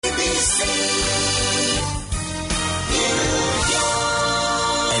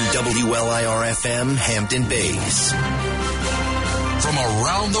WLIR-FM, Hampton Bays. From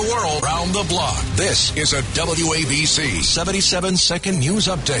around the world, around the block, this is a WABC 77-second news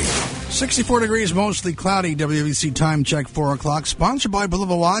update. 64 degrees, mostly cloudy. WABC time check, 4 o'clock. Sponsored by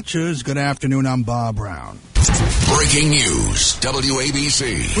Boulevard Watches. Good afternoon, I'm Bob Brown. Breaking news,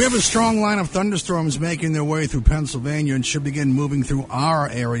 WABC. We have a strong line of thunderstorms making their way through Pennsylvania and should begin moving through our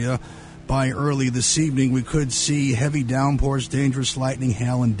area. By early this evening, we could see heavy downpours, dangerous lightning,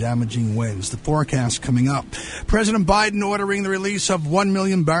 hail, and damaging winds. The forecast coming up. President Biden ordering the release of 1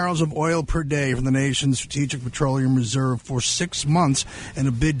 million barrels of oil per day from the nation's Strategic Petroleum Reserve for 6 months in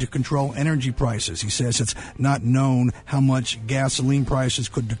a bid to control energy prices. He says it's not known how much gasoline prices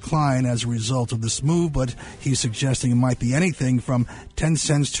could decline as a result of this move, but he's suggesting it might be anything from 10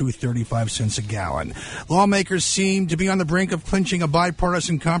 cents to 35 cents a gallon. Lawmakers seem to be on the brink of clinching a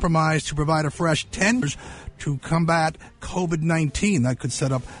bipartisan compromise to provide a fresh $10 to combat COVID-19. That could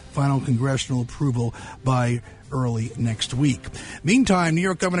set up final congressional approval by early next week. Meantime, New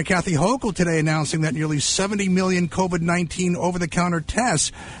York Governor Kathy Hochul today announcing that nearly 70 million COVID-19 over-the-counter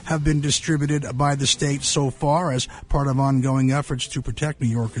tests have been distributed by the state so far as part of ongoing efforts to protect New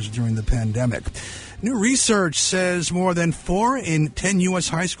Yorkers during the pandemic. New research says more than 4 in 10 U.S.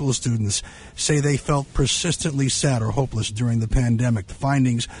 high school students say they felt persistently sad or hopeless during the pandemic. The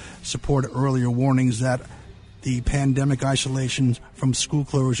findings support earlier warnings that the pandemic isolation from school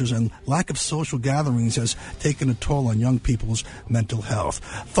closures and lack of social gatherings has taken a toll on young people's mental health.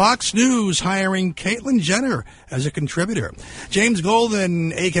 Fox News hiring Caitlyn Jenner as a contributor. James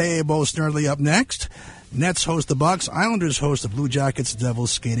Golden, a.k.a. Bo Snerdley, up next. Nets host the Bucks. Islanders host the Blue Jackets. Devils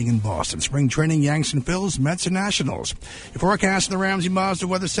skating in Boston. Spring training, Yanks and Phils, Mets and Nationals. Your forecast in the Ramsey Mazda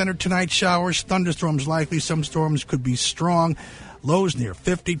Weather Center tonight: showers, thunderstorms likely. Some storms could be strong. Lows near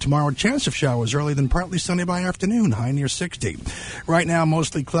 50. Tomorrow, chance of showers early, then partly sunny by afternoon. High near 60. Right now,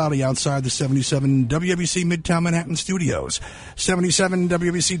 mostly cloudy outside the 77 WABC Midtown Manhattan studios. 77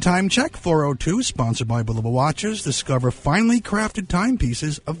 WABC time check, 4:02. Sponsored by Boulevard Watches. Discover finely crafted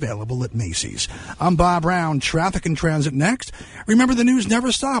timepieces available at Macy's. I'm Bob Brown. Traffic and transit next. Remember, the news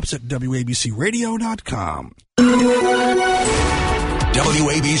never stops at WABCRadio.com.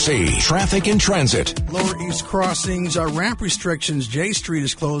 WABC Traffic and Transit. Lower East Crossings are ramp restrictions. J Street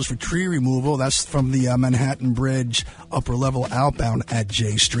is closed for tree removal. That's from the Manhattan Bridge upper level outbound at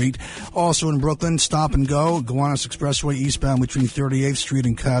J Street. Also in Brooklyn, stop and go. Gowanus Expressway eastbound between 38th Street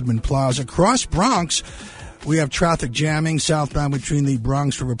and Codman Plaza. Across Bronx, we have traffic jamming southbound between the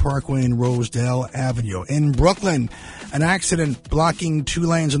Bronx River Parkway and Rosedale Avenue. In Brooklyn, an accident blocking 2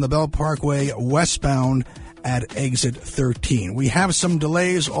 lanes on the Bell Parkway westbound at exit 13. We have some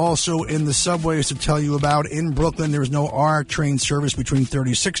delays also in the subways to tell you about. In Brooklyn, there is no R train service between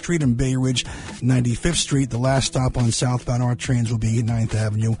 36th Street and Bay Ridge 95th Street. The last stop on southbound R trains will be 9th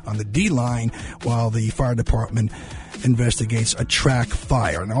Avenue on the D line while the fire department investigates a track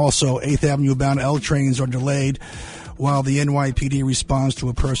fire. And also 8th Avenue bound L trains are delayed while the NYPD responds to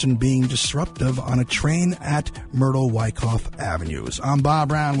a person being disruptive on a train at Myrtle Wyckoff Avenues. I'm Bob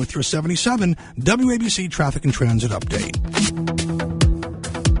Brown with your 77 WABC Traffic and Transit Update.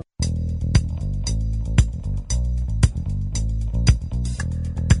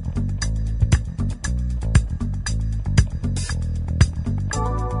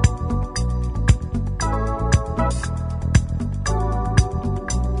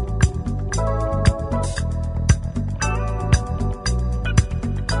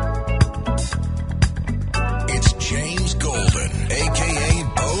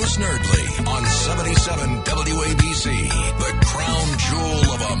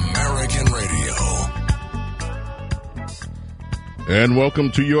 And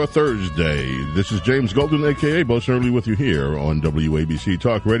welcome to your Thursday. This is James Golden, a.k.a. Bo Snerdley, with you here on WABC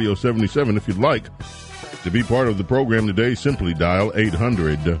Talk Radio 77. If you'd like to be part of the program today, simply dial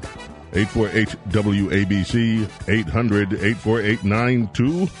 800-848-WABC,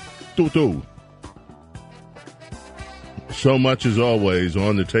 800-848-9222. So much is always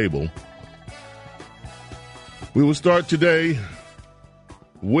on the table. We will start today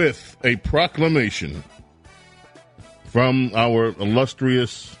with a proclamation from our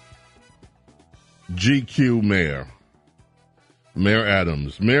illustrious GQ mayor, Mayor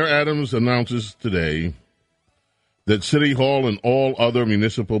Adams. Mayor Adams announces today that City Hall and all other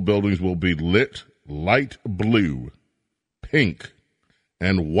municipal buildings will be lit light blue, pink,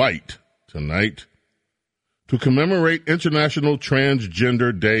 and white tonight to commemorate International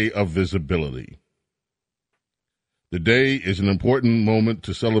Transgender Day of Visibility. The day is an important moment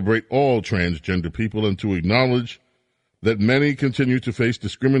to celebrate all transgender people and to acknowledge that many continue to face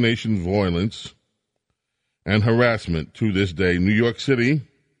discrimination, violence, and harassment to this day. New York City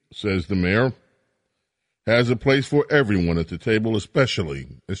says the mayor, has a place for everyone at the table, especially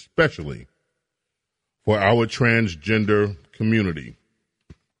for our transgender community.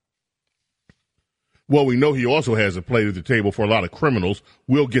 Well, we know he also has a place at the table for a lot of criminals.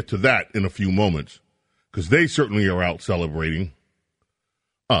 We'll get to that in a few moments, because they certainly are out celebrating.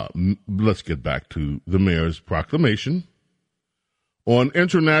 Let's get back to the mayor's proclamation. On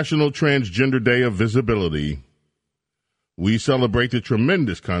International Transgender Day of Visibility, we celebrate the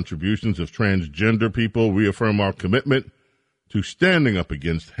tremendous contributions of transgender people, reaffirm our commitment to standing up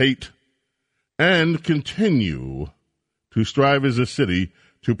against hate, and continue to strive as a city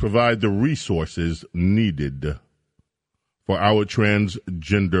to provide the resources needed for our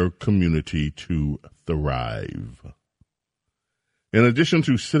transgender community to thrive. In addition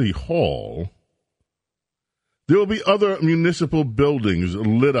to City Hall, there will be other municipal buildings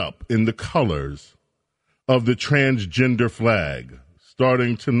lit up in the colors of the transgender flag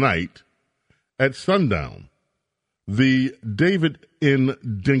starting tonight at sundown. The David N.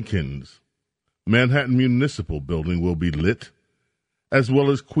 Dinkins Manhattan Municipal Building will be lit, as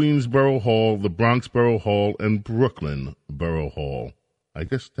well as Queensborough Hall, the Bronx Borough Hall, and Brooklyn Borough Hall. I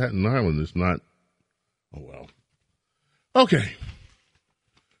guess Staten Island is not. Oh, well. Okay.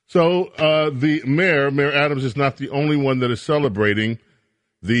 So the Mayor Adams, is not the only one that is celebrating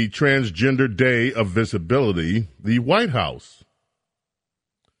the Transgender Day of Visibility. The White House,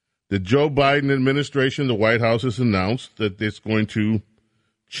 the Joe Biden administration, the White House has announced that it's going to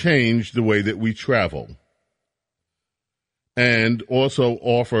change the way that we travel and also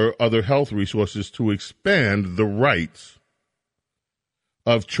offer other health resources to expand the rights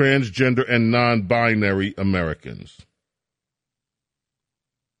of transgender and non-binary Americans.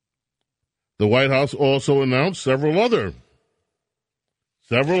 The White House also announced several other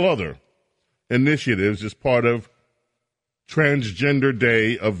initiatives as part of Transgender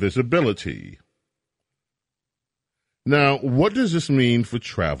Day of Visibility. Now, what does this mean for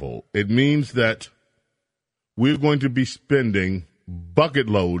travel? It means that we're going to be spending bucket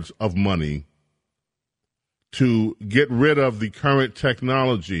loads of money to get rid of the current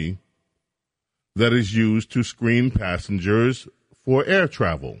technology that is used to screen passengers for air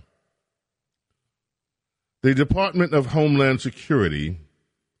travel. The Department of Homeland Security,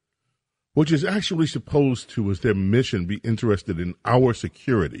 which is actually supposed to, as their mission, be interested in our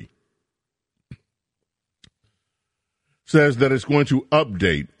security, says that it's going to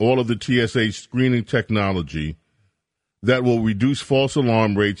update all of the TSA screening technology that will reduce false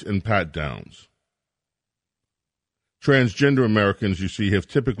alarm rates and pat-downs. Transgender Americans, you see, have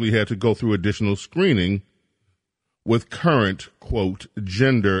typically had to go through additional screening with current, quote,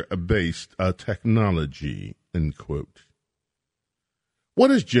 gender-based technology, end quote. What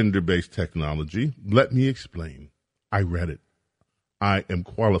is gender-based technology? Let me explain. I read it. I am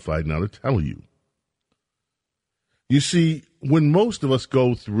qualified now to tell you. You see, when most of us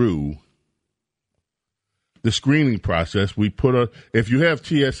go through the screening process, if you have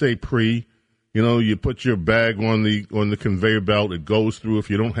TSA pre, you put your bag on the conveyor belt, it goes through. If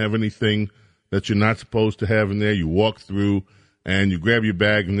you don't have anything that you're not supposed to have in there, you walk through and you grab your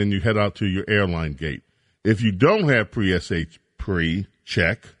bag and then you head out to your airline gate. If you don't have pre-TSA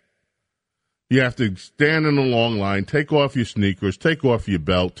pre-check, you have to stand in a long line, take off your sneakers, take off your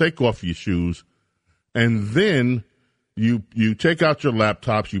belt, take off your shoes, and then you take out your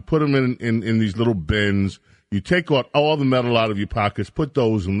laptops, you put them in these little bins, you take out all the metal out of your pockets, put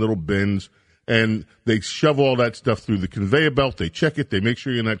those in little bins, and they shove all that stuff through the conveyor belt, they check it, they make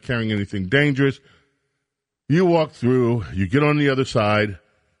sure you're not carrying anything dangerous. You walk through, you get on the other side,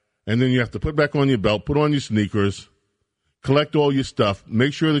 and then you have to put back on your belt, put on your sneakers, collect all your stuff,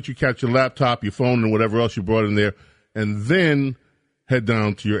 make sure that you catch your laptop, your phone, and whatever else you brought in there, and then head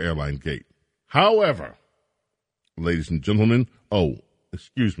down to your airline gate. However, ladies and gentlemen,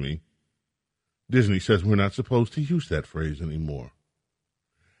 Disney says we're not supposed to use that phrase anymore.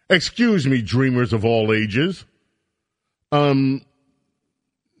 Excuse me, dreamers of all ages.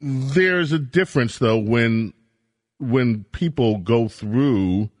 There's a difference, though, when people go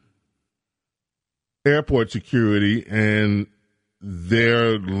through airport security and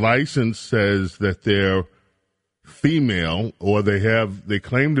their license says that they're female or they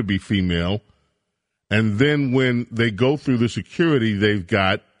claim to be female, and then when they go through the security, they've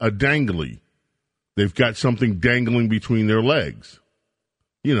got a dangly. They've got something dangling between their legs.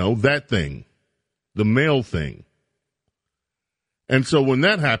 That thing, the male thing. And so when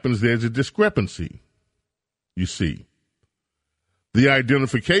that happens, there's a discrepancy, you see. The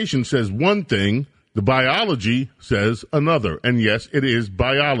identification says one thing, the biology says another. And yes, it is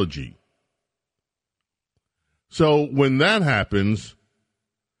biology. So when that happens,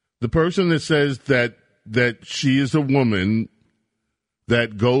 The person that says that she is a woman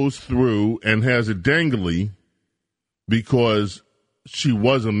that goes through and has a dangly because she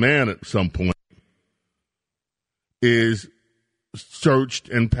was a man at some point is searched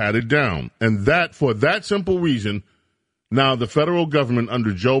and patted down. And that, for that simple reason, now the federal government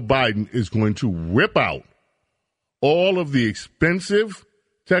under Joe Biden is going to rip out all of the expensive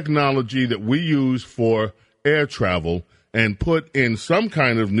technology that we use for air travel and put in some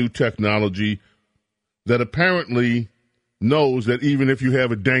kind of new technology that apparently knows that even if you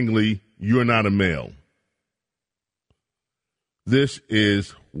have a dangly, you're not a male. This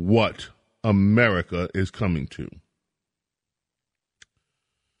is what America is coming to.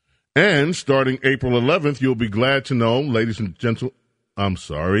 And starting April 11th, you'll be glad to know, ladies and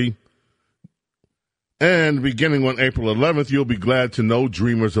gentlemen, and beginning on April 11th, you'll be glad to know,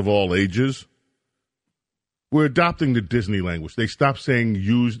 dreamers of all ages, we're adopting the Disney language. They stopped saying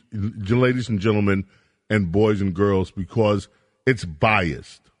use, ladies and gentlemen, and boys and girls because it's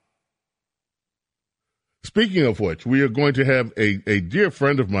biased. Speaking of which, we are going to have a dear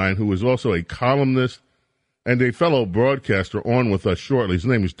friend of mine who is also a columnist and a fellow broadcaster on with us shortly. His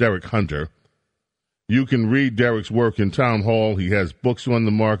name is Derek Hunter. You can read Derek's work in Town Hall. He has books on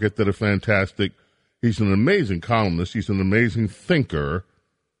the market that are fantastic. He's an amazing columnist. He's an amazing thinker.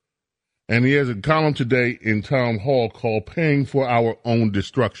 And he has a column today in Town Hall called Paying for Our Own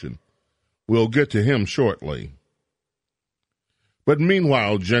Destruction. We'll get to him shortly. But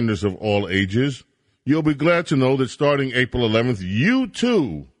meanwhile, genders of all ages, you'll be glad to know that starting April 11th, you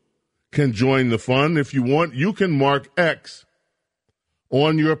too can join the fun. If you want, you can mark X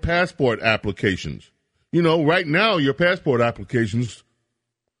on your passport applications. You know, right now, your passport applications,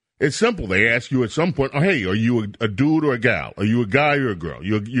 it's simple. They ask you at some point, oh, hey, are you a dude or a gal? Are you a guy or a girl?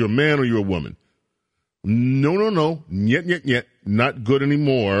 You're a man or you're a woman? No. Yet. Not good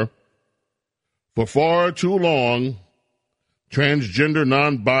anymore. For far too long, transgender,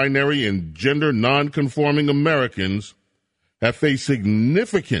 non-binary, and gender non-conforming Americans have faced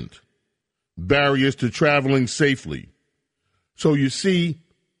significant barriers to traveling safely. So you see,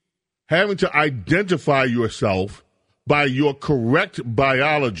 having to identify yourself by your correct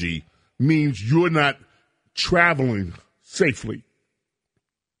biology means you're not traveling safely.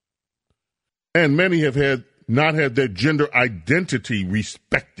 And many have not had their gender identity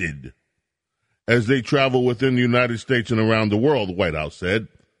respected as they travel within the United States and around the world, the White House said.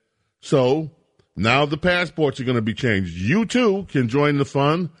 So now the passports are going to be changed. You too can join the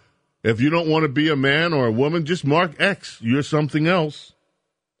fun. If you don't want to be a man or a woman, just mark X. You're something else.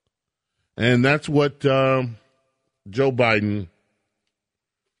 And that's what Joe Biden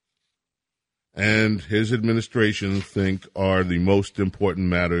and his administration think are the most important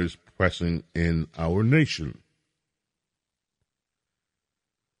matters pressing in our nation.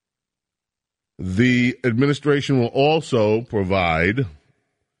 The administration will also provide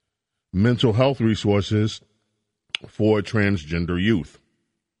mental health resources for transgender youth.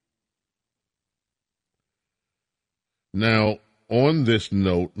 Now, on this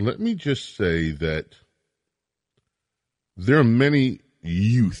note, let me just say that there are many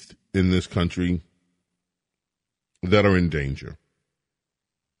youth in this country that are in danger.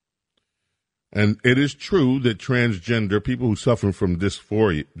 And it is true that transgender people who suffer from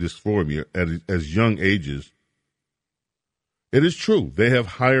dysphoria as young ages, it is true they have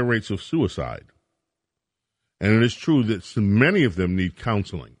higher rates of suicide. And it is true that so many of them need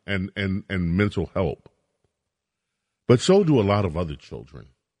counseling and mental help. But so do a lot of other children.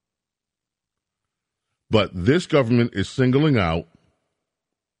 But this government is singling out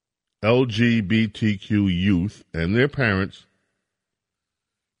LGBTQ youth and their parents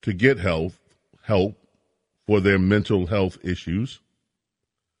to get help for their mental health issues.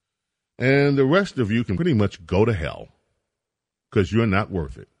 And the rest of you can pretty much go to hell because you're not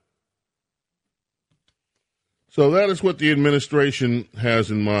worth it. So that is what the administration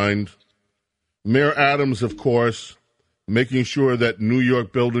has in mind. Mayor Adams, of course, making sure that New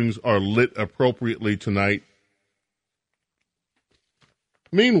York buildings are lit appropriately tonight.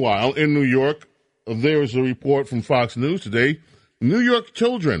 Meanwhile, in New York, there is a report from Fox News today. New York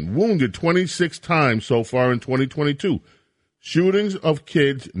children wounded 26 times so far in 2022. Shootings of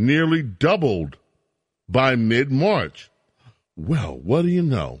kids nearly doubled by mid-March. Well, what do you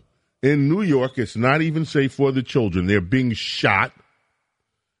know? In New York, it's not even safe for the children. They're being shot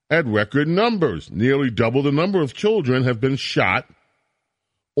at record numbers. Nearly double the number of children have been shot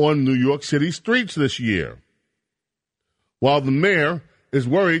on New York City streets this year. While the mayor is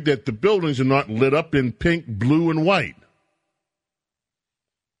worried that the buildings are not lit up in pink, blue, and white.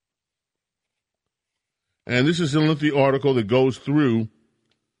 And this is a lengthy article that goes through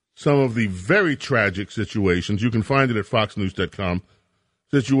some of the very tragic situations. You can find it at foxnews.com.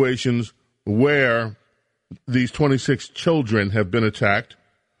 Situations where these 26 children have been attacked.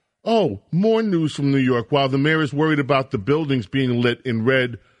 Oh, more news from New York. While the mayor is worried about the buildings being lit in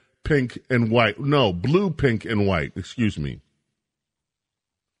red, pink, and white. No, blue, pink, and white. Excuse me.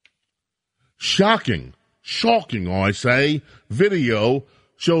 Shocking, I say. Video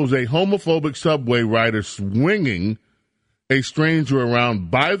shows a homophobic subway rider swinging a stranger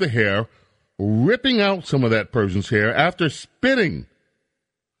around by the hair, ripping out some of that person's hair after spitting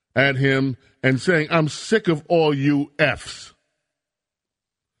at him and saying, "I'm sick of all you Fs."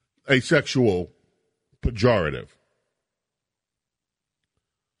 A sexual pejorative.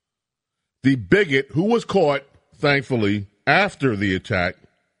 The bigot who was caught, thankfully, after the attack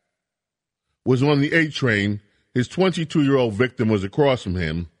was on the A train. His 22-year-old victim was across from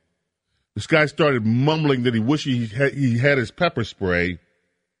him. This guy started mumbling that he wished he had his pepper spray.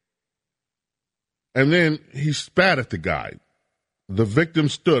 And then he spat at the guy. The victim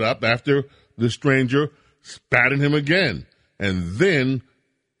stood up after the stranger spat at him again. And then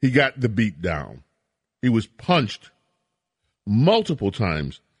he got the beat down. He was punched multiple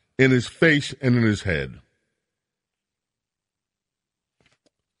times in his face and in his head.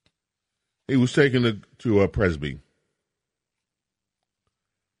 He was taken to Presby.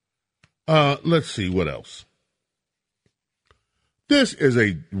 Let's see what else. This is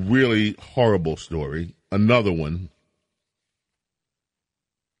a really horrible story. Another one.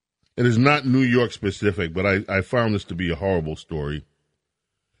 It is not New York specific, but I found this to be a horrible story.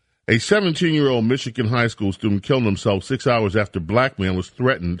 A 17-year-old Michigan high school student killed himself 6 hours after black man was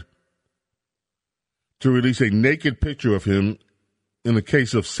threatened to release a naked picture of him in the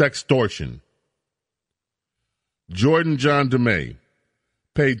case of sextortion. Jordan John DeMay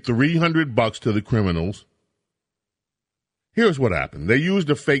paid $300 to the criminals. Here's what happened. They used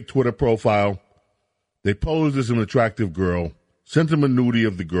a fake Twitter profile. They posed as an attractive girl, sent him a nudie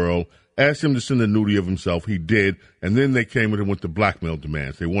of the girl, asked him to send a nudie of himself. He did, and then they came at him with the blackmail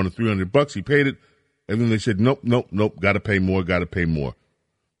demands. They wanted $300. He paid it, and then they said, nope, got to pay more.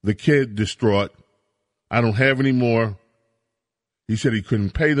 The kid, distraught, I don't have any more. He said he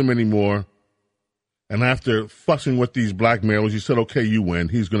couldn't pay them anymore. And after fussing with these blackmailers, he said, okay, you win.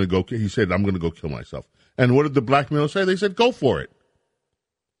 He said, I'm going to go kill myself. And what did the blackmailers say? They said, go for it.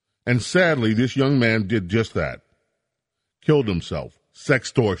 And sadly, this young man did just that. Killed himself.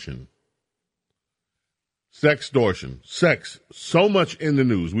 Sextortion. Sex. So much in the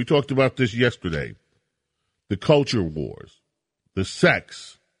news. We talked about this yesterday. The culture wars. The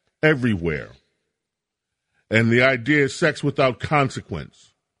sex. Everywhere. And the idea is sex without consequence.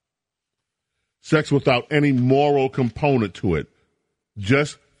 Sex without any moral component to it.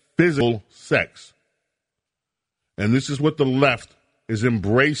 Just physical sex. And this is what the left is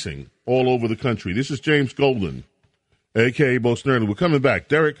embracing all over the country. This is James Golden, a.k.a. Bo Snerdley. We're coming back.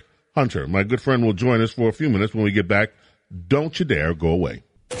 Derek Hunter, my good friend, will join us for a few minutes when we get back. Don't you dare go away.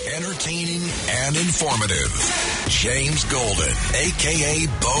 Entertaining and informative. James Golden, a.k.a.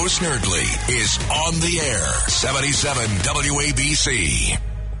 Bo Snerdley, is on the air. 77 WABC.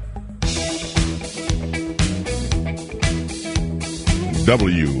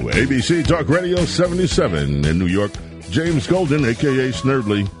 WABC Talk Radio 77 in New York. James Golden, a.k.a.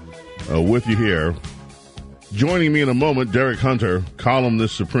 Snerdley, with you here. Joining me in a moment, Derek Hunter,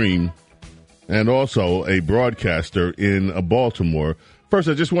 columnist supreme, and also a broadcaster in Baltimore. First,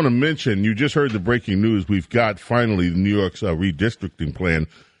 I just want to mention, you just heard the breaking news. We've got, finally, New York's redistricting plan.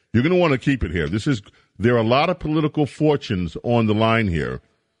 You're going to want to keep it here. There are a lot of political fortunes on the line here.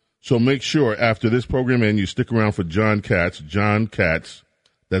 So make sure, after this program ends, you stick around for John Katz.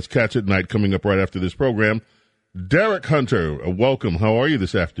 That's Katz at Night, coming up right after this program. Derek Hunter, welcome. How are you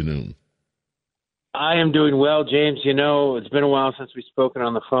this afternoon? I am doing well, James. You know, it's been a while since we've spoken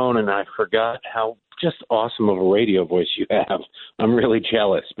on the phone, and I forgot how just awesome of a radio voice you have. I'm really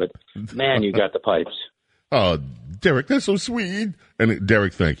jealous, but, man, you got the pipes. Oh, Derek, that's so sweet. And,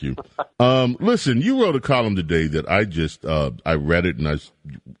 Derek, thank you. Listen, you wrote a column today that I read it, and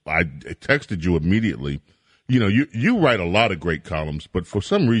I texted you immediately. You know, you write a lot of great columns, but for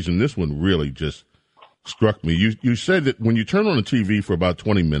some reason, this one really just struck me. You said that when you turn on the TV for about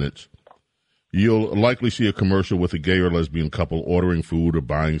 20 minutes, you'll likely see a commercial with a gay or lesbian couple ordering food or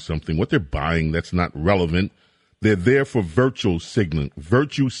buying something. What they're buying, that's not relevant. They're there for virtue signal,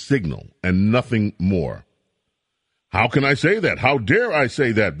 and nothing more. How can I say that? How dare I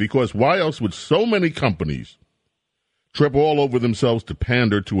say that? Because why else would so many companies trip all over themselves to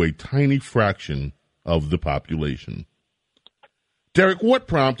pander to a tiny fraction of the population? Derek, what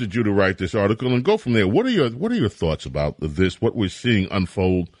prompted you to write this article, and go from there? What are your thoughts about this, what we're seeing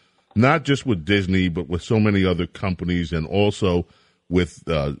unfold not just with Disney, but with so many other companies, and also with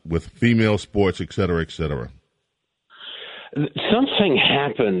female sports, et cetera, et cetera? Something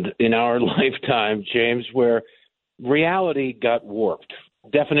happened in our lifetime, James, where reality got warped.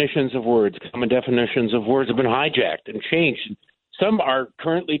 Definitions of words, common definitions of words have been hijacked and changed. Some are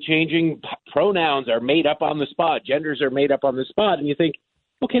currently changing. Pronouns are made up on the spot. Genders are made up on the spot. And you think,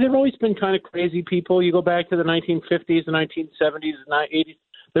 okay, there have always been kind of crazy people. You go back to the 1950s, the 1970s, the 80s.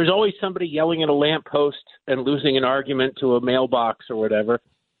 There's always somebody yelling at a lamppost and losing an argument to a mailbox or whatever.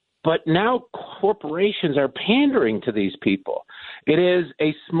 But now corporations are pandering to these people. It is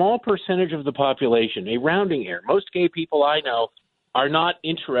a small percentage of the population, a rounding error. Most gay people I know are not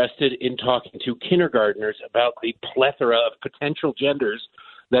interested in talking to kindergartners about the plethora of potential genders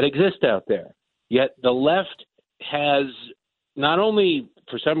that exist out there. Yet the left has not only,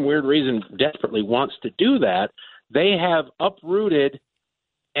 for some weird reason, desperately wants to do that, they have uprooted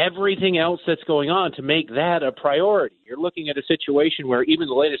everything else that's going on to make that a priority. You're looking at a situation where even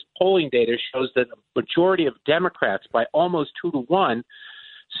the latest polling data shows that a majority of Democrats, by almost 2-1,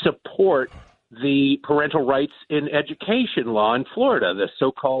 support the parental rights in education law in Florida, the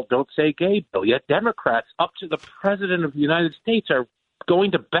so-called Don't Say Gay bill. Yet Democrats, up to the president of the United States, are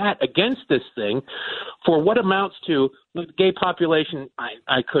going to bat against this thing for what amounts to the gay population.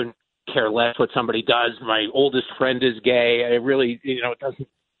 I couldn't care less what somebody does. My oldest friend is gay. I really, it doesn't.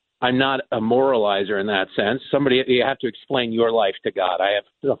 I'm not a moralizer in that sense. You have to explain your life to God. I have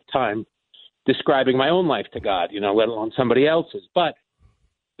enough time describing my own life to God, let alone somebody else's. But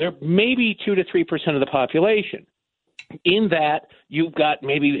they're maybe 2 to 3% of the population. In that, you've got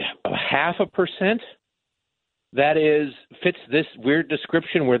maybe 0.5% that fits this weird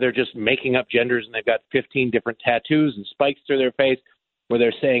description where they're just making up genders and they've got 15 different tattoos and spikes through their face, where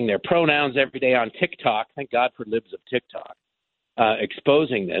they're saying their pronouns every day on TikTok. Thank God for libs of TikTok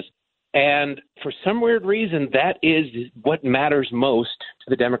exposing this. And for some weird reason, that is what matters most to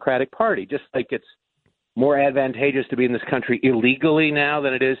the Democratic Party, just like it's more advantageous to be in this country illegally now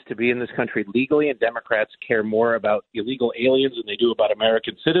than it is to be in this country legally, and Democrats care more about illegal aliens than they do about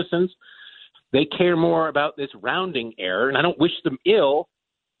American citizens. They care more about this rounding error, and I don't wish them ill,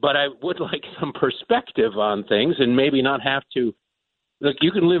 but I would like some perspective on things and maybe not have to. Look,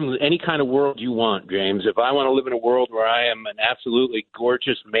 you can live in any kind of world you want, James. If I want to live in a world where I am an absolutely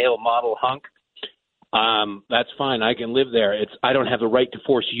gorgeous male model hunk, that's fine. I can live there. I don't have the right to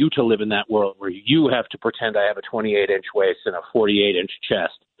force you to live in that world where you have to pretend I have a 28-inch waist and a 48-inch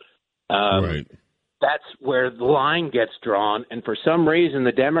chest. Right. That's where the line gets drawn. And for some reason,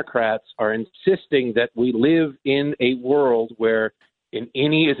 the Democrats are insisting that we live in a world where an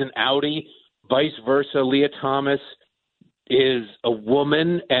innie is an outie, vice versa. Leah Thomas is a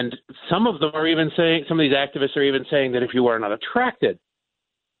woman, and some of them are even saying, some of these activists are even saying that if you are not attracted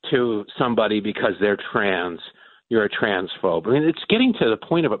to somebody because they're trans, you're a transphobe. I mean, it's getting to the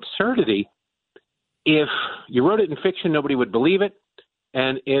point of absurdity. If you wrote it in fiction, nobody would believe it.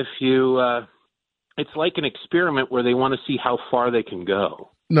 And if you, it's like an experiment where they want to see how far they can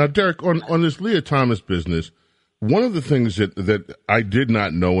go. Now, Derek, on this Leah Thomas business, one of the things that I did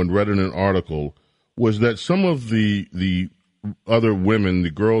not know and read in an article was that some of the other women,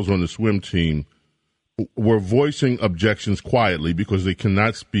 the girls on the swim team, were voicing objections quietly because they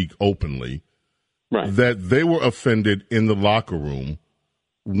cannot speak openly, right, that they were offended in the locker room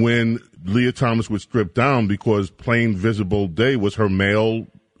when Leah Thomas would strip down because plain visible day was her male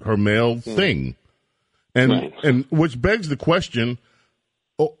thing. And right. And which begs the question,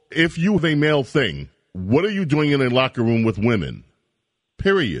 if you have a male thing, what are you doing in a locker room with women?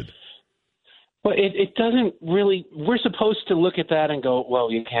 Period. Well, it doesn't really – we're supposed to look at that and go,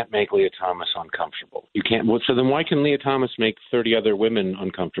 well, you can't make Leah Thomas uncomfortable. You can't – so then why can Leah Thomas make 30 other women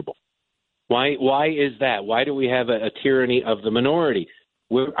uncomfortable? Why is that? Why do we have a tyranny of the minority?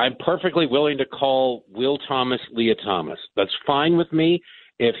 I'm perfectly willing to call Will Thomas Leah Thomas. That's fine with me.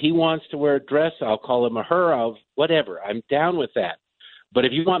 If he wants to wear a dress, I'll call him a her, whatever. I'm down with that. But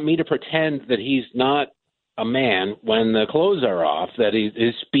if you want me to pretend that he's not a man when the clothes are off, that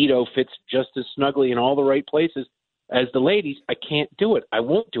his Speedo fits just as snugly in all the right places as the ladies, I can't do it. I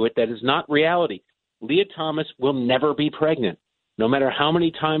won't do it. That is not reality. Leah Thomas will never be pregnant. No matter how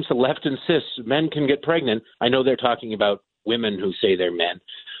many times the left insists men can get pregnant, I know they're talking about women who say they're men,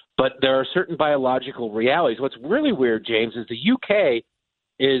 but there are certain biological realities. What's really weird, James, is the UK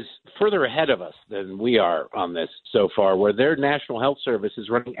is further ahead of us than we are on this so far, where their National Health Service is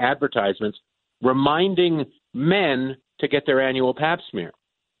running advertisements reminding men to get their annual pap smear.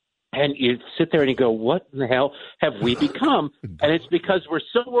 And you sit there and you go, what in the hell have we become? And it's because we're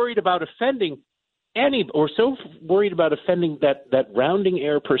so worried about offending we're so worried about offending that rounding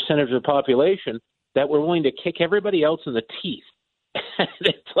error percentage of the population that we're willing to kick everybody else in the teeth.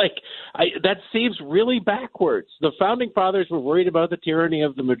 It's like that seems really backwards. The founding fathers were worried about the tyranny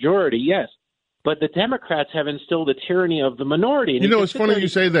of the majority, yes, but the Democrats have instilled the tyranny of the minority. And it's funny you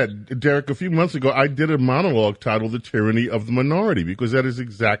say that, Derek. A few months ago, I did a monologue titled "The Tyranny of the Minority" because that is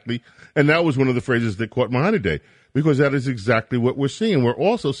exactly, and that was one of the phrases that caught my eye today, because that is exactly what we're seeing. We're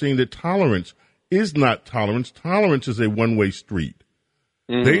also seeing that tolerance is not tolerance. Tolerance is a one-way street.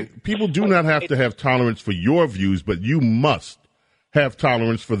 Mm-hmm. People do not have to have tolerance for your views, but you must have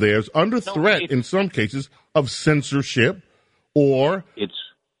tolerance for theirs under threat, in some cases, of censorship or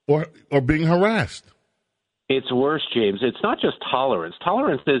being harassed. It's worse, James. It's not just tolerance.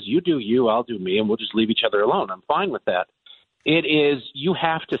 Tolerance is you do you, I'll do me, and we'll just leave each other alone. I'm fine with that. It is you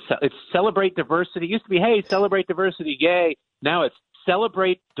have to it's celebrate diversity. It used to be, hey, celebrate diversity, yay. Now it's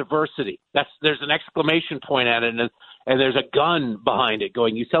celebrate diversity. There's an exclamation point at it, and there's a gun behind it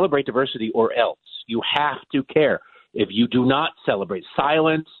going, you celebrate diversity or else. You have to care. If you do not celebrate,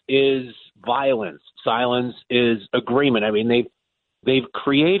 silence is violence. Silence is agreement. I mean, they've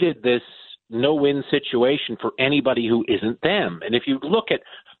created this no-win situation for anybody who isn't them. And if you look at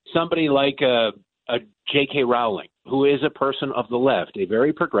somebody like a J.K. Rowling, who is a person of the left, a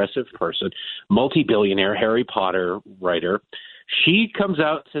very progressive person, multi-billionaire Harry Potter writer, she comes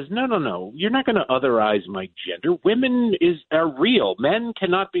out and says, no, you're not going to otherize my gender. Women are real. Men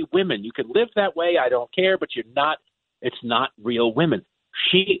cannot be women. You can live that way. I don't care, but it's not real women.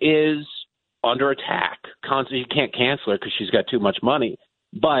 She is under attack. Constantly, you can't cancel her because she's got too much money.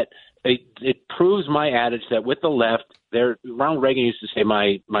 But it proves my adage that with the left, Ronald Reagan used to say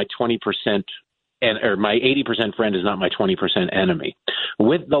my 20% or my 80% friend is not my 20% enemy.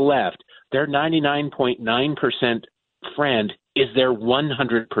 With the left, their 99.9% friend is their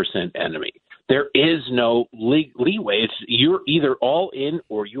 100% enemy. There is no leeway. You're either all in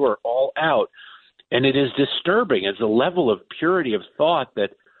or you are all out. And it is disturbing as a level of purity of thought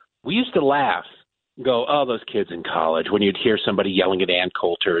that we used to laugh, go, oh, those kids in college, when you'd hear somebody yelling at Ann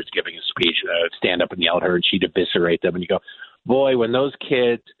Coulter as giving a speech, stand up and yell at her and she'd eviscerate them. And you go, boy, when those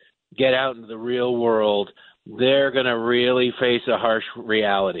kids get out into the real world, they're going to really face a harsh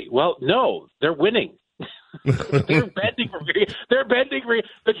reality. Well, no, they're winning. They're bending.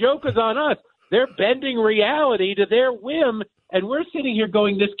 The joke is on us. They're bending reality to their whim, and we're sitting here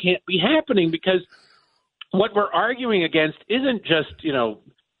going, this can't be happening, because what we're arguing against isn't just,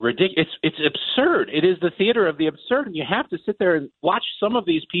 ridiculous. It's absurd. It is the theater of the absurd, and you have to sit there and watch some of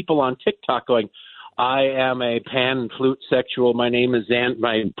these people on TikTok going, I am a pan flute sexual. My name is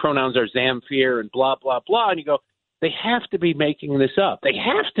my pronouns are Zamfir and blah, blah, blah. And you go, they have to be making this up. They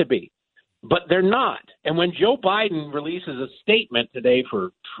have to be. But they're not. And when Joe Biden releases a statement today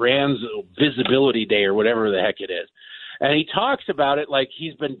for Trans Visibility Day or whatever the heck it is, and he talks about it like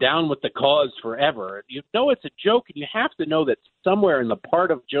he's been down with the cause forever, you know it's a joke, and you have to know that somewhere in the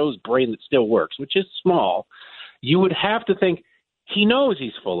part of Joe's brain that still works, which is small, you would have to think he knows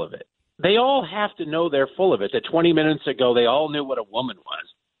he's full of it. They all have to know they're full of it, that 20 minutes ago they all knew what a woman was,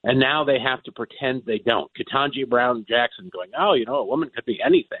 and now they have to pretend they don't. Ketanji Brown Jackson going, oh, a woman could be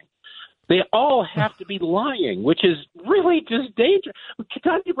anything. They all have to be lying, which is really just dangerous.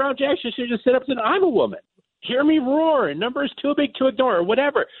 Ketanji Brown Jackson should just sit up and say, I'm a woman. Hear me roar, and numbers too big to ignore, or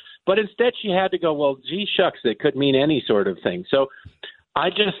whatever. But instead she had to go, well, gee shucks, it could mean any sort of thing. So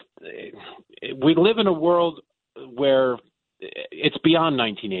we live in a world where it's beyond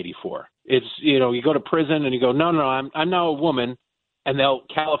 1984. It's, you go to prison and you go, no, I'm now a woman, and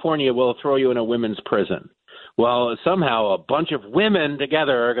California will throw you in a women's prison. Well, somehow a bunch of women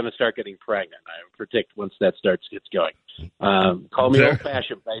together are going to start getting pregnant. I predict once that gets going. Call me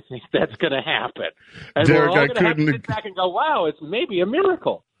old-fashioned, but I think that's going to happen. And Derek, we're all going to have to sit back and go, wow, it's maybe a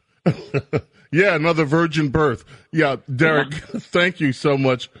miracle. Yeah, another virgin birth. Yeah, Derek, thank you so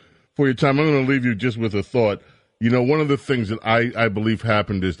much for your time. I'm going to leave you just with a thought. One of the things that I believe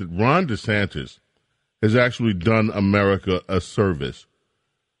happened is that Ron DeSantis has actually done America a service,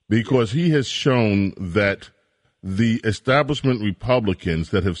 because he has shown that the establishment Republicans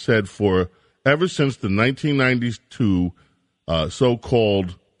that have said ever since the 1992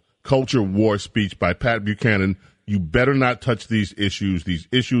 so-called culture war speech by Pat Buchanan, you better not touch these issues. These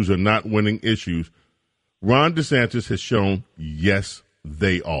issues are not winning issues. Ron DeSantis has shown, yes,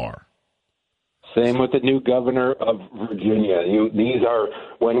 they are. Same with the new governor of Virginia. These are,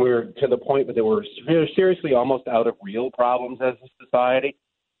 when we're to the point that we're seriously almost out of real problems as a society,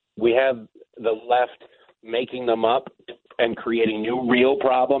 we have the left making them up and creating new real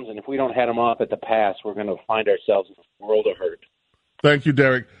problems. And if we don't head them off at the pass, we're going to find ourselves in a world of hurt. Thank you,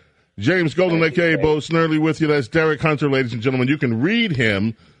 Derek. James Golden, a.k.a. Bo Snerdley, with you. That's Derek Hunter, ladies and gentlemen. You can read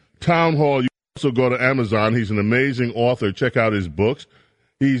him, Town Hall. You also go to Amazon. He's an amazing author. Check out his books.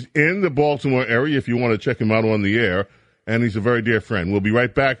 He's in the Baltimore area if you want to check him out on the air, and he's a very dear friend. We'll be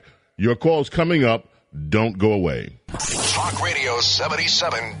right back. Your call's coming up. Don't go away. Talk Radio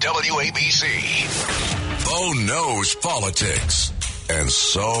 77 WABC. Bo knows politics and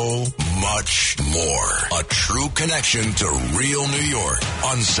so much more. A true connection to real New York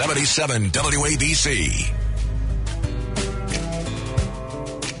on 77 WABC.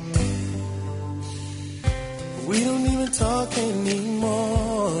 We don't even talk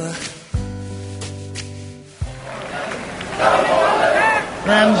anymore.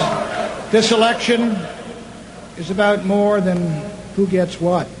 Friends, this election is about more than who gets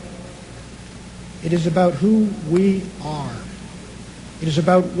what. It is about who we are. It is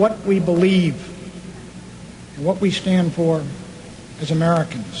about what we believe and what we stand for as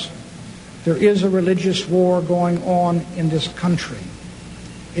Americans. There is a religious war going on in this country.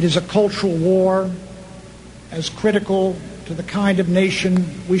 It is a cultural war as critical to the kind of nation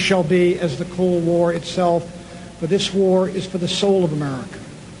we shall be as the Cold War itself. For this war is for the soul of America.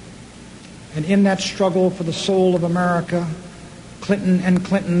 And in that struggle for the soul of America, Clinton and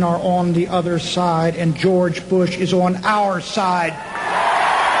Clinton are on the other side, and George Bush is on our side.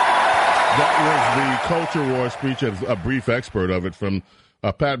 That was the culture war speech, a brief expert of it from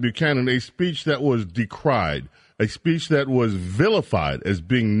Pat Buchanan, a speech that was decried, a speech that was vilified as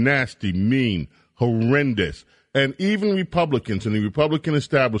being nasty, mean, horrendous. And even Republicans in the Republican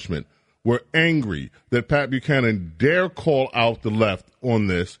establishment were angry that Pat Buchanan dare call out the left on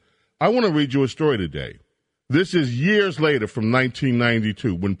this. I want to read you a story today. This is years later from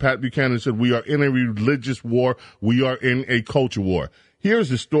 1992 when Pat Buchanan said, we are in a religious war. We are in a culture war. Here's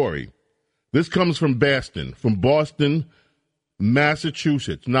the story. This comes from Boston,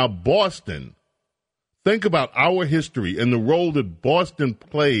 Massachusetts. Now, Boston, think about our history and the role that Boston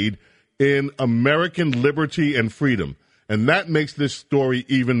played in American liberty and freedom. And that makes this story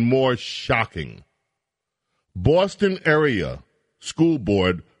even more shocking. Boston area school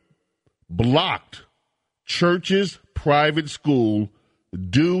board blocked church's private school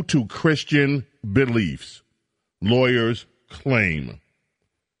due to Christian beliefs, lawyers claim.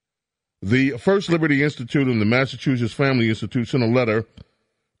 The First Liberty Institute and the Massachusetts Family Institute sent a letter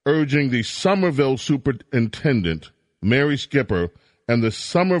urging the Somerville Superintendent, Mary Skipper, and the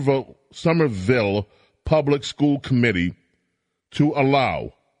Somerville Public School Committee to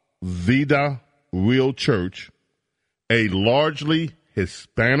allow Vida Real Church, a largely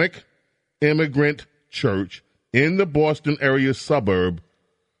Hispanic immigrant church in the Boston area suburb,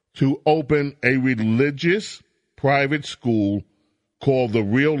 to open a religious private school called the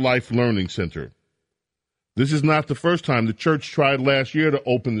Real Life Learning Center. This is not the first time. The church tried last year to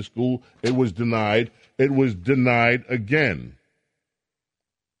open the school. It was denied. It was denied again.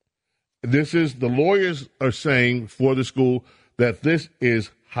 This is, the lawyers are saying for the school that this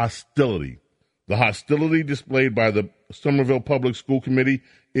is hostility. The hostility displayed by the Somerville Public School Committee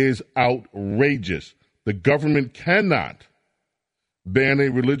is outrageous. The government cannot ban a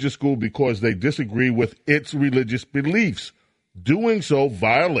religious school because they disagree with its religious beliefs. Doing so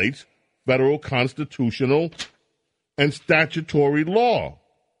violates federal constitutional and statutory law.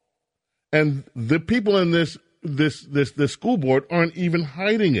 And the people in this school board aren't even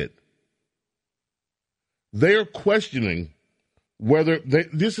hiding it. They're questioning whether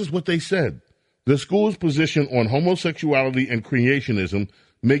this is what they said. The school's position on homosexuality and creationism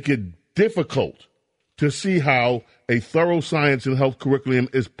make it difficult to see how a thorough science and health curriculum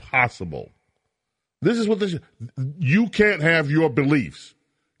is possible. This is what this. You can't have your beliefs.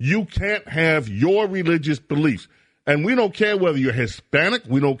 You can't have your religious beliefs. And we don't care whether you're Hispanic.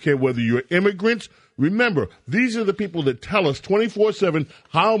 We don't care whether you're immigrants. Remember, these are the people that tell us 24/7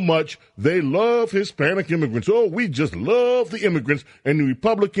 how much they love Hispanic immigrants. Oh, we just love the immigrants, and the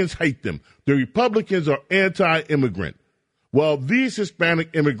Republicans hate them. The Republicans are anti-immigrant. Well, these Hispanic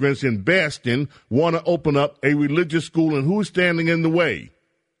immigrants in Boston want to open up a religious school, and who's standing in the way?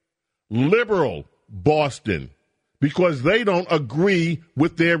 Liberal Boston, because they don't agree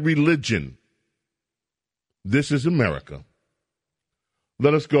with their religion. This is America.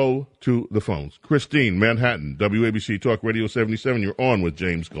 Let us go to the phones. Christine, Manhattan, WABC Talk Radio 77. You're on with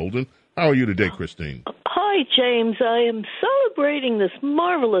James Golden. How are you today, Christine? Hi, James. I am celebrating this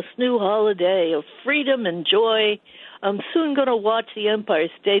marvelous new holiday of freedom and joy. I'm soon going to watch the Empire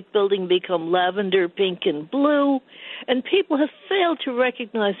State Building become lavender, pink, and blue. And people have failed to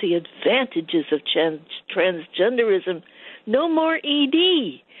recognize the advantages of transgenderism. No more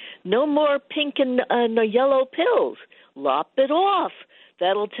ED. No more pink and yellow pills. Lop it off.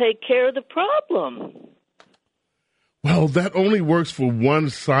 that'll take care of the problem. Well, that only works for one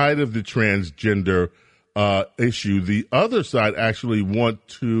side of the transgender issue. The other side actually want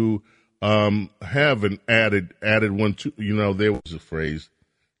to have an added one too. You know, there was a phrase,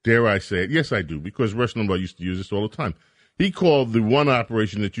 dare I say it? Yes, I do, because Rush Limbaugh used to use this all the time. He called the one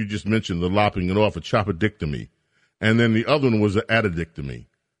operation that you just mentioned, the lopping it off, a chopodictomy. And then the other one was an addictomy.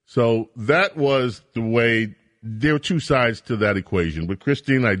 So that was the way. There are two sides to that equation. But,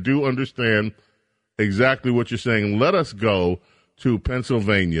 Christine, I do understand exactly what you're saying. Let us go to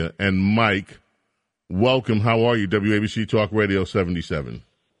Pennsylvania. And, Mike, welcome. How are you? WABC Talk Radio 77.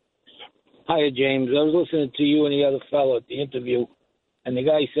 Hi, James. I was listening to you and the other fellow at the interview, and the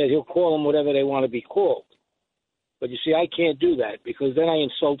guy said he'll call them whatever they want to be called. But, you see, I can't do that because then I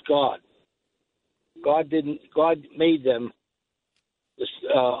insult God. God made them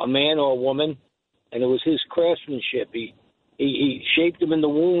a man or a woman, and it was his craftsmanship. He shaped them in the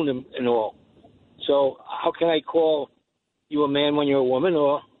womb and all. So how can I call you a man when you're a woman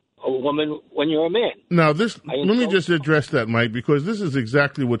or a woman when you're a man? Now, let me just address that, Mike, because this is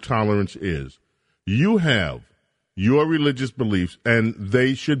exactly what tolerance is. You have your religious beliefs, and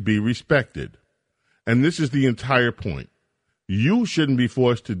they should be respected. And this is the entire point. You shouldn't be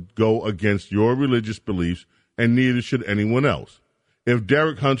forced to go against your religious beliefs, and neither should anyone else. If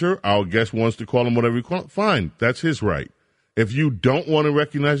Derek Hunter, our guest, wants to call him whatever he calls, fine, that's his right. If you don't want to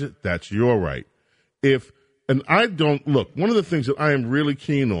recognize it, that's your right. One of the things that I am really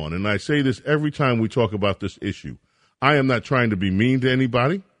keen on, and I say this every time we talk about this issue, I am not trying to be mean to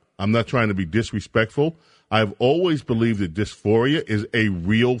anybody. I'm not trying to be disrespectful. I've always believed that dysphoria is a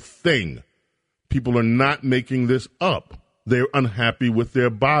real thing. People are not making this up. They're unhappy with their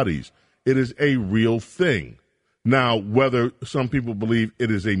bodies. It is a real thing. Now, whether some people believe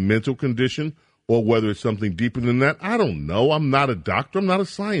it is a mental condition or whether it's something deeper than that, I don't know. I'm not a doctor. I'm not a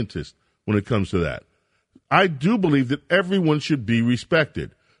scientist when it comes to that. I do believe that everyone should be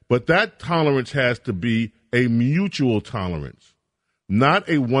respected, but that tolerance has to be a mutual tolerance, not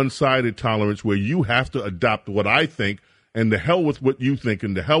a one-sided tolerance where you have to adopt what I think and to hell with what you think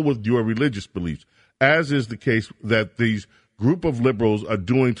and to hell with your religious beliefs, as is the case that these group of liberals are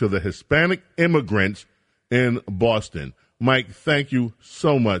doing to the Hispanic immigrants in Boston. Mike, thank you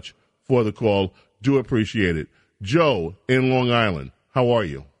so much for the call. Do appreciate it. Joe in Long Island, how are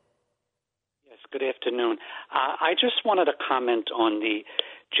you? Yes, good afternoon. I just wanted to comment on the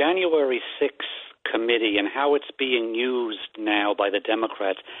January 6th committee and how it's being used now by the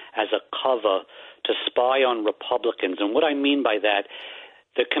Democrats as a cover to spy on Republicans. And what I mean by that,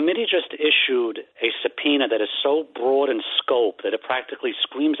 the committee just issued a subpoena that is so broad in scope that it practically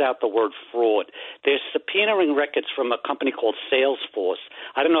screams out the word fraud. They're subpoenaing records from a company called Salesforce.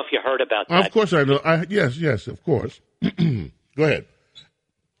 I don't know if you heard about that. Of course I know. Yes, of course. Go ahead.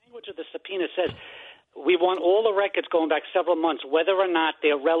 The language of the subpoena says, we want all the records going back several months, whether or not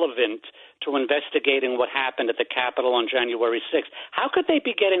they're relevant to investigating what happened at the Capitol on January 6th. How could they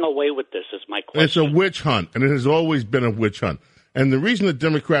be getting away with this is my question. It's a witch hunt, and it has always been a witch hunt. And the reason that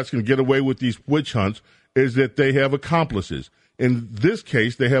Democrats can get away with these witch hunts is that they have accomplices. In this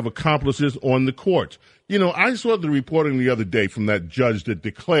case, they have accomplices on the courts. You know, I saw the reporting the other day from that judge that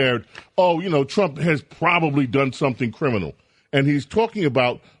declared, Trump has probably done something criminal. And he's talking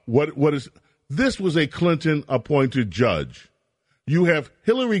about this was a Clinton-appointed judge. You have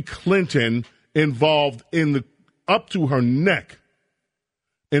Hillary Clinton involved up to her neck.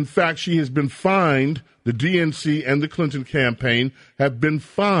 In fact, she has been fined. The DNC and the Clinton campaign have been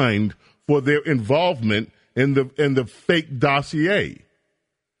fined for their involvement in the fake dossier.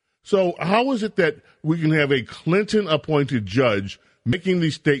 So how is it that we can have a Clinton-appointed judge making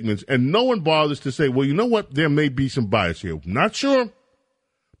these statements and no one bothers to say, well, you know what, there may be some bias here. Not sure,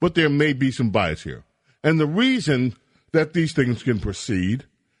 but there may be some bias here. And the reason that these things can proceed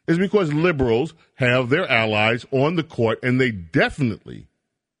is because liberals have their allies on the court, and they definitely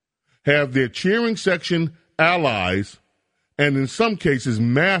have their cheering section allies, and in some cases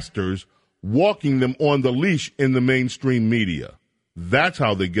masters, walking them on the leash in the mainstream media. That's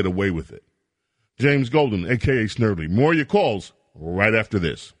how they get away with it. James Golden, a.k.a. Snerdley. More of your calls right after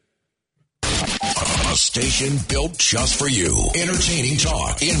this. A station built just for you. Entertaining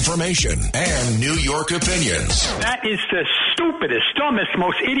talk, information, and New York opinions. That is the stupidest, dumbest,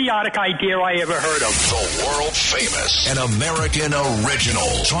 most idiotic idea I ever heard of. The world famous and American original.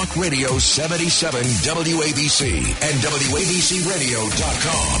 Talk Radio 77 WABC and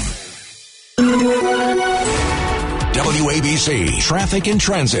WABCRadio.com. WABC Traffic and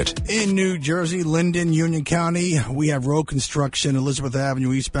Transit. In New Jersey, Linden, Union County, we have road construction, Elizabeth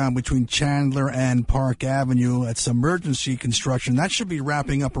Avenue eastbound between Chandler and Park Avenue. That's emergency construction. That should be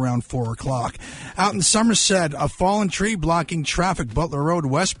wrapping up around 4 o'clock. Out in Somerset, a fallen tree blocking traffic, Butler Road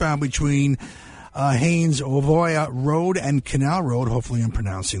westbound between Haynes Ovoya Road and Canal Road. Hopefully I'm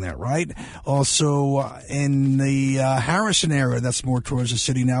pronouncing that right. Also in the Harrison area, that's more towards the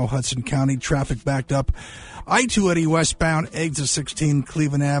city now, Hudson County, traffic backed up. I-280 westbound, exit 16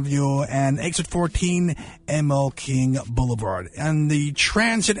 Cleveland Avenue and exit 14 ML King Boulevard. And the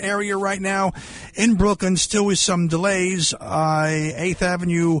transit area right now in Brooklyn, still with some delays. 8th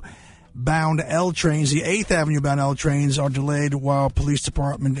Avenue bound L trains, the 8th Avenue bound L trains are delayed while police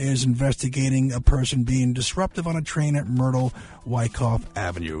department is investigating a person being disruptive on a train at Myrtle Wyckoff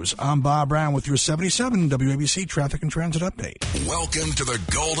Avenues. I'm Bob Brown with your 77 WABC Traffic and Transit Update. Welcome to the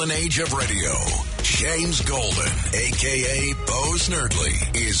golden age of radio. James Golden, a.k.a. Bo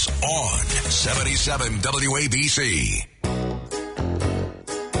Snerdley, is on 77 WABC.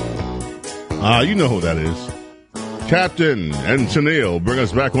 You know who that is. Captain and Tennille bring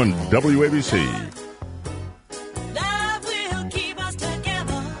us back on WABC.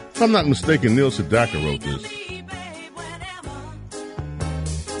 If I'm not mistaken, Neil Sedaka wrote this.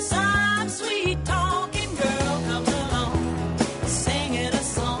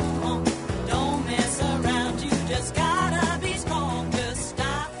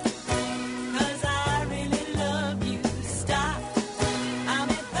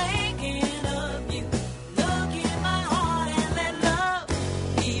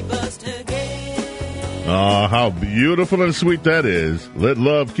 How beautiful and sweet that is. Let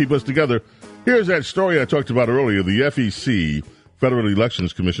love keep us together. Here's that story I talked about earlier. The FEC, Federal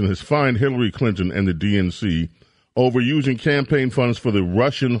Elections Commission, has fined Hillary Clinton and the DNC over using campaign funds for the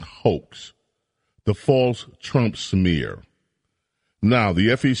Russian hoax, the false Trump smear. Now, the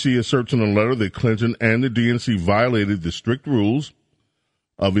FEC asserts in a letter that Clinton and the DNC violated the strict rules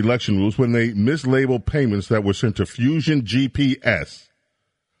of election rules when they mislabeled payments that were sent to Fusion GPS,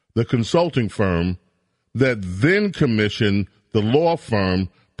 the consulting firm that then commissioned the law firm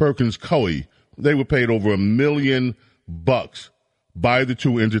Perkins Coie. They were paid over $1 million by the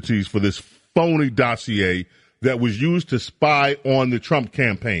two entities for this phony dossier that was used to spy on the Trump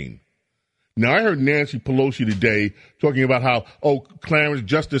campaign. Now, I heard Nancy Pelosi today talking about how, Clarence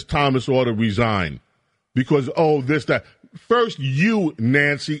Justice Thomas ought to resign because, this, that. First, you,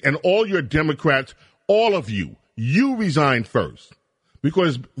 Nancy, and all your Democrats, all of you resign first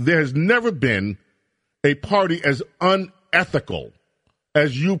because there has never been a party as unethical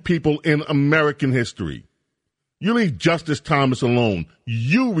as you people in American history. You leave Justice Thomas alone.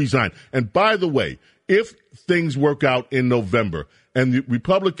 You resign. And by the way, if things work out in November and the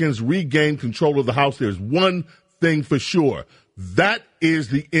Republicans regain control of the House, there's one thing for sure. That is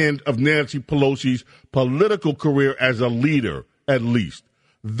the end of Nancy Pelosi's political career as a leader, at least.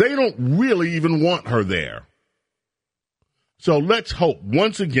 They don't really even want her there. So let's hope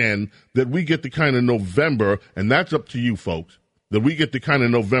once again that we get the kind of November, and that's up to you folks, that we get the kind of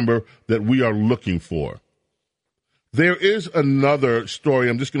November that we are looking for. There is another story,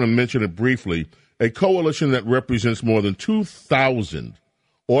 I'm just going to mention it briefly. A coalition that represents more than 2,000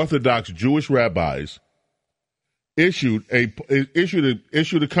 Orthodox Jewish rabbis issued a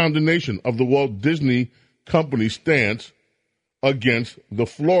condemnation of the Walt Disney Company's stance against the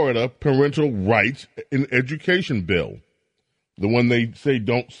Florida Parental Rights in Education bill. The one they say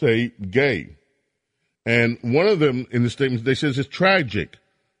don't say gay. And one of them in the statement, they says it's tragic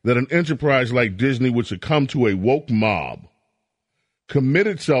that an enterprise like Disney would succumb to a woke mob, commit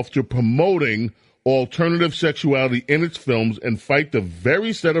itself to promoting alternative sexuality in its films, and fight the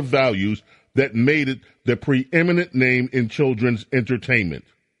very set of values that made it the preeminent name in children's entertainment.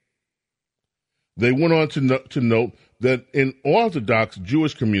 They went on to note that in Orthodox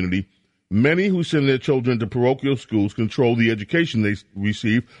Jewish community, many who send their children to parochial schools control the education they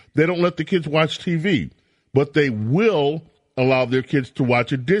receive. They don't let the kids watch TV, but they will allow their kids to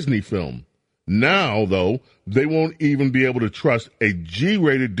watch a Disney film. Now, though, they won't even be able to trust a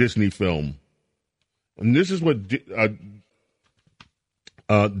G-rated Disney film. And this is what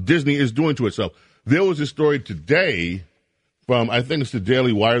Disney is doing to itself. There was a story today from, I think it's the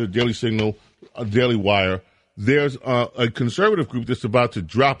Daily Wire, the Daily Signal, Daily Wire. There's a conservative group that's about to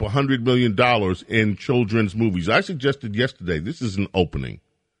drop $100 million in children's movies. I suggested yesterday, this is an opening.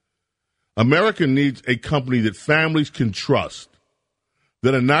 America needs a company that families can trust,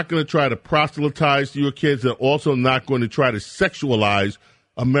 that are not going to try to proselytize to your kids, that are also not going to try to sexualize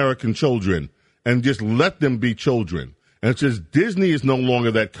American children and just let them be children. And since Disney is no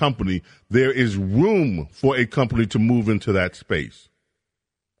longer that company, there is room for a company to move into that space.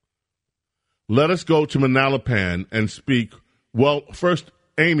 Let us go to Manalapan and speak. Well, first,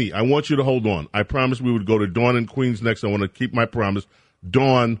 Amy, I want you to hold on. I promised we would go to Dawn in Queens next. I want to keep my promise.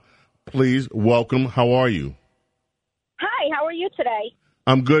 Dawn, please, welcome. How are you? Hi, how are you today?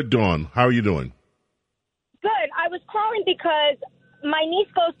 I'm good, Dawn. How are you doing? Good. I was calling because my niece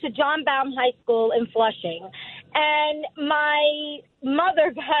goes to John Baum High School in Flushing, and my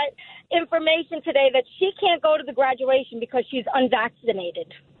mother got information today that she can't go to the graduation because she's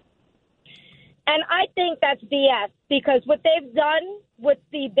unvaccinated. And I think that's BS, because what they've done with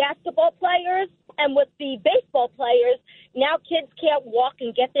the basketball players and with the baseball players, now kids can't walk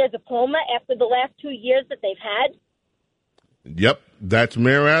and get their diploma after the last 2 years that they've had. Yep, that's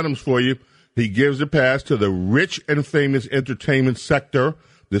Mayor Adams for you. He gives a pass to the rich and famous entertainment sector,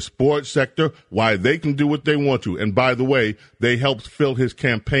 the sports sector, why they can do what they want to. And by the way, they helped fill his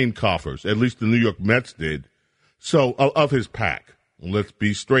campaign coffers, at least the New York Mets did, so of his PAC. Let's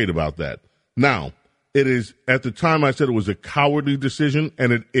be straight about that. Now, it is, at the time I said it was a cowardly decision,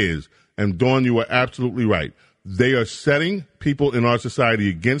 and it is. And Dawn, you are absolutely right. They are setting people in our society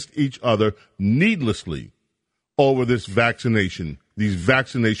against each other needlessly over this vaccination, these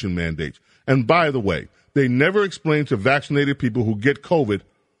vaccination mandates. And by the way, they never explain to vaccinated people who get COVID,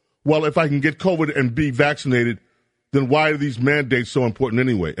 well, if I can get COVID and be vaccinated, then why are these mandates so important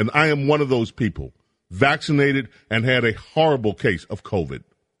anyway? And I am one of those people, vaccinated and had a horrible case of COVID.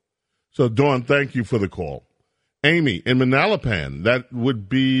 So, Dawn, thank you for the call. Amy, in Manalapan, that would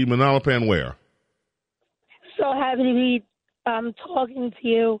be Manalapan where? So happy to be talking to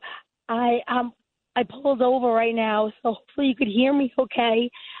you. I pulled over right now, so hopefully you could hear me okay.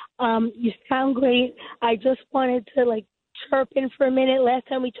 You sound great. I just wanted to, chirp in for a minute. Last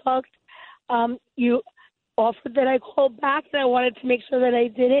time we talked, you offered that I call back, and I wanted to make sure that I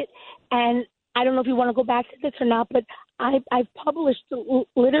did it. And I don't know if you want to go back to this or not, but I've published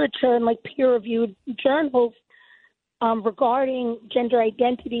literature in peer-reviewed journals regarding gender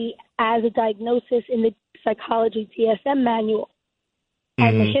identity as a diagnosis in the psychology DSM manual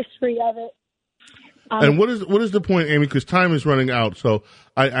and the history of it. And what is the point, Amy? Because time is running out, so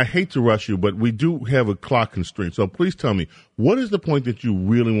I hate to rush you, but we do have a clock constraint. So please tell me, what is the point that you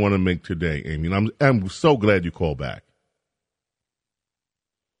really want to make today, Amy? And I'm so glad you called back.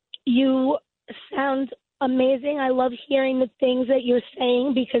 You sound amazing. I love hearing the things that you're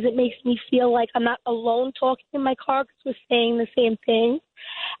saying because it makes me feel like I'm not alone talking in my car because we're saying the same thing.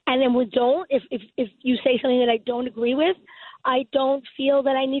 And then if you say something that I don't agree with, I don't feel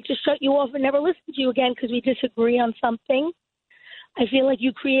that I need to shut you off and never listen to you again because we disagree on something. I feel like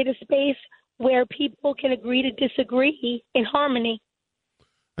you create a space where people can agree to disagree in harmony.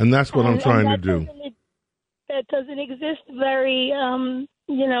 And that's what I'm trying to do. That doesn't exist very,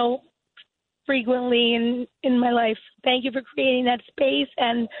 frequently in my life. Thank you for creating that space,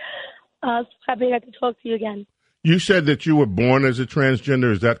 and happy I could talk to you again. You said that you were born as a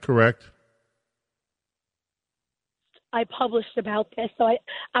transgender. Is that correct? I published about this. So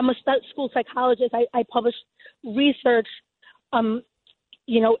I'm a school psychologist. I published research,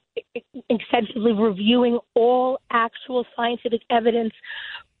 extensively reviewing all actual scientific evidence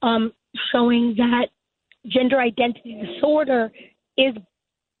showing that gender identity disorder is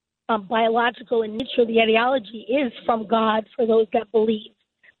biological in nature. The ideology is from God for those that believe.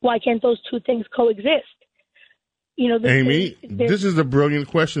 Why can't those two things coexist? Amy, this is a brilliant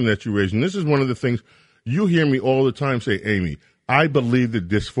question that you raised. And this is one of the things you hear me all the time say, Amy, I believe that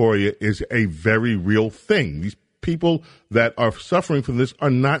dysphoria is a very real thing. These people that are suffering from this are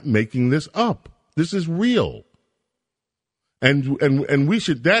not making this up. This is real. And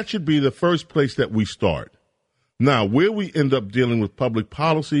that should be the first place that we start. Now, where we end up dealing with public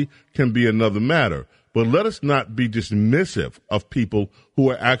policy can be another matter. But let us not be dismissive of people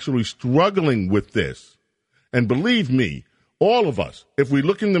who are actually struggling with this. And believe me, all of us, if we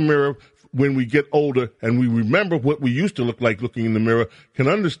look in the mirror when we get older and we remember what we used to look like looking in the mirror, can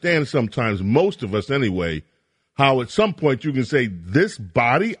understand sometimes, most of us anyway, how at some point you can say, this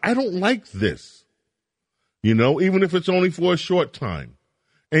body, I don't like this. Even if it's only for a short time.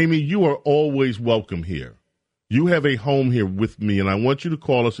 Amy, you are always welcome here. You have a home here with me, and I want you to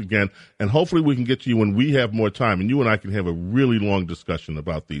call us again, and hopefully we can get to you when we have more time, and you and I can have a really long discussion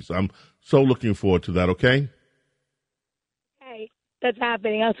about these. I'm so looking forward to that, okay? Okay, that's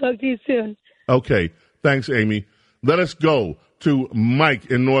happening. I'll talk to you soon. Okay, thanks, Amy. Let us go to Mike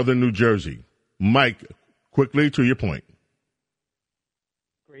in northern New Jersey. Mike, quickly to your point.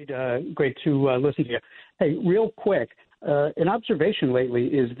 Great to listen to you. Hey, real quick, an observation lately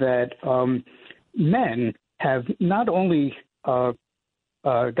is that men have not only got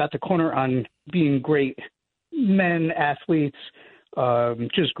the corner on being great men, athletes,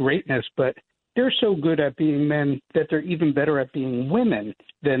 just greatness, but they're so good at being men that they're even better at being women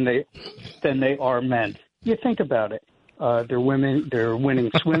than they are men. You think about it. They're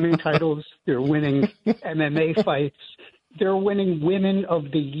winning swimming titles. They're winning MMA fights. They're winning Women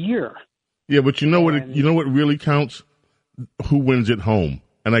of the Year. Yeah, but you know what really counts? Who wins at home?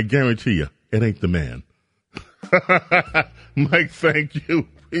 And I guarantee you, it ain't the man. Mike, thank you.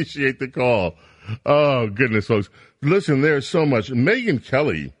 Appreciate the call. Oh, goodness, folks. Listen, there's so much. Megyn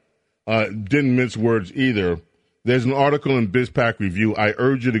Kelly didn't mince words either. There's an article in BizPac Review I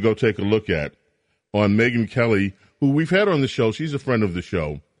urge you to go take a look at on Megyn Kelly, who we've had on the show. She's a friend of the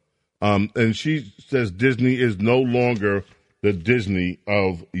show. And she says Disney is no longer the Disney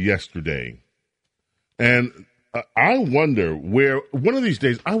of yesterday. And I wonder where one of these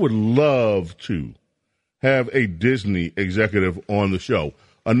days I would love to have a Disney executive on the show.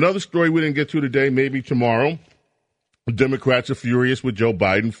 Another story we didn't get to today, maybe tomorrow. Democrats are furious with Joe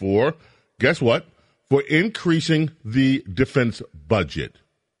Biden for, guess what? For increasing the defense budget.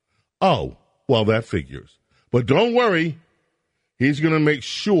 Oh, well, that figures. But don't worry. He's going to make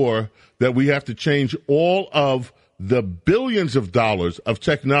sure that we have to change all of the billions of dollars of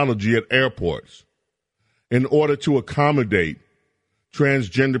technology at airports in order to accommodate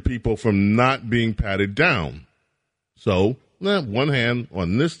transgender people from not being patted down. So, one hand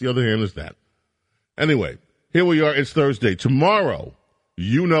on this, the other hand is that. Anyway, here we are. It's Thursday. Tomorrow,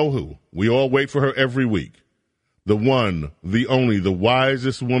 you know who. We all wait for her every week. The one, the only, the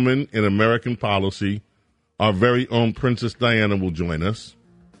wisest woman in American policy, our very own Princess Diana will join us.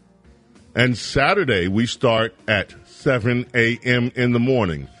 And Saturday, we start at 7 a.m. in the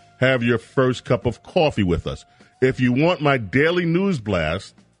morning. Have your first cup of coffee with us. If you want my daily news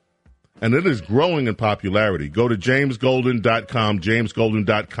blast, and it is growing in popularity, go to jamesgolden.com,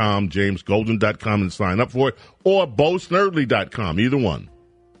 jamesgolden.com, and sign up for it, or bosnerdly.com, either one.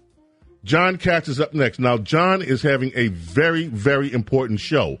 John Katz is up next. Now, John is having a very, very important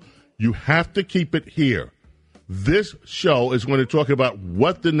show. You have to keep it here. This show is going to talk about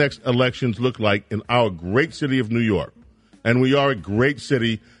what the next elections look like in our great city of New York. And we are a great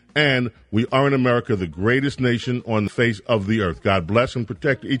city, and we are in America, the greatest nation on the face of the earth. God bless and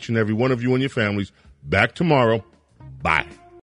protect each and every one of you and your families. Back tomorrow. Bye.